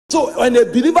So when a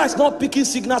believer is not picking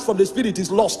signals from the spirit, he's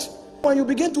lost. When you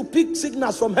begin to pick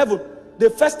signals from heaven, the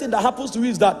first thing that happens to you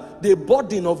is that the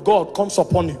burden of God comes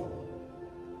upon you.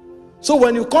 So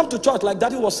when you come to church, like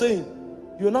Daddy was saying,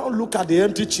 you now look at the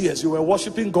empty chairs, you were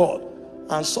worshiping God,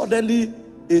 and suddenly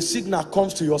a signal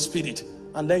comes to your spirit,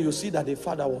 and then you see that the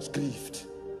Father was grieved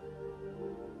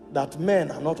that men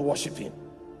are not worshiping.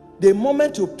 The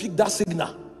moment you pick that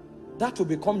signal, that will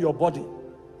become your body.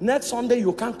 Next Sunday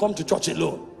you can't come to church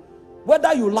alone.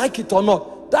 Whether you like it or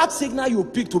not, that signal you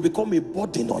pick will become a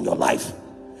burden on your life.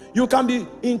 You can be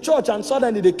in church and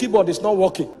suddenly the keyboard is not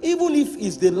working. Even if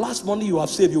it's the last money you have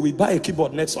saved, you will buy a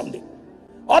keyboard next Sunday.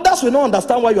 Others will not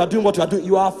understand why you are doing what you are doing.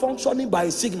 You are functioning by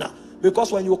a signal,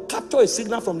 because when you capture a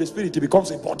signal from the spirit, it becomes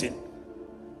a burden.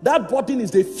 That burden is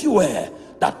the fuel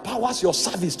that powers your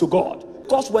service to God.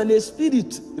 Because when a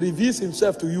spirit reveals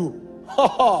himself to you,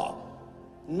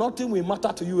 nothing will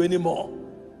matter to you anymore.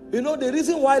 You know, the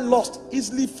reason why lust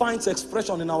easily finds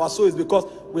expression in our soul is because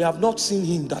we have not seen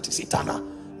him that is eternal.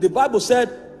 The Bible said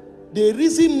the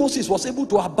reason Moses was able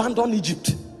to abandon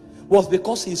Egypt was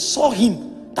because he saw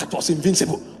him that was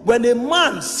invincible. When a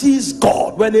man sees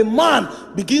God, when a man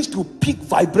begins to pick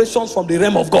vibrations from the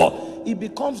realm of God, it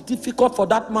becomes difficult for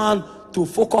that man to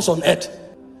focus on earth.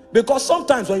 Because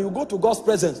sometimes when you go to God's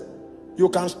presence, you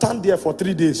can stand there for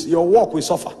 3 days. Your walk will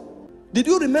suffer. Did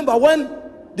you remember when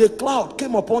the cloud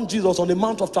came upon Jesus on the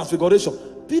Mount of Transfiguration?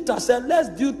 Peter said, let's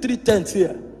do 3 tents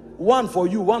here. One for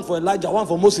you, one for Elijah, one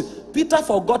for Moses. Peter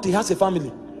forgot he has a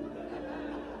family.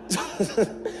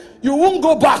 You won't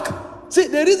go back. See,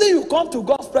 the reason you come to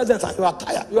God's presence and you are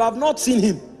tired, you have not seen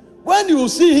him. When you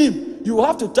see him, you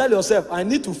have to tell yourself, I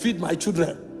need to feed my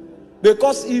children.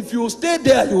 Because if you stay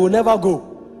there, you will never go.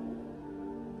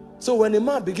 So when a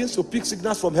man begins to pick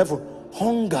signals from heaven,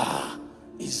 hunger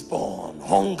is born.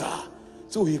 Hunger.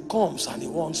 So he comes and he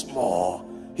wants more.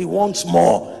 He wants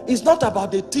more. It's not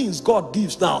about the things God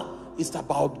gives now. It's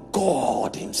about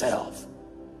God himself.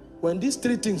 When these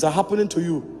 3 things are happening to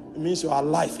you, it means you are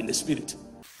alive in the spirit.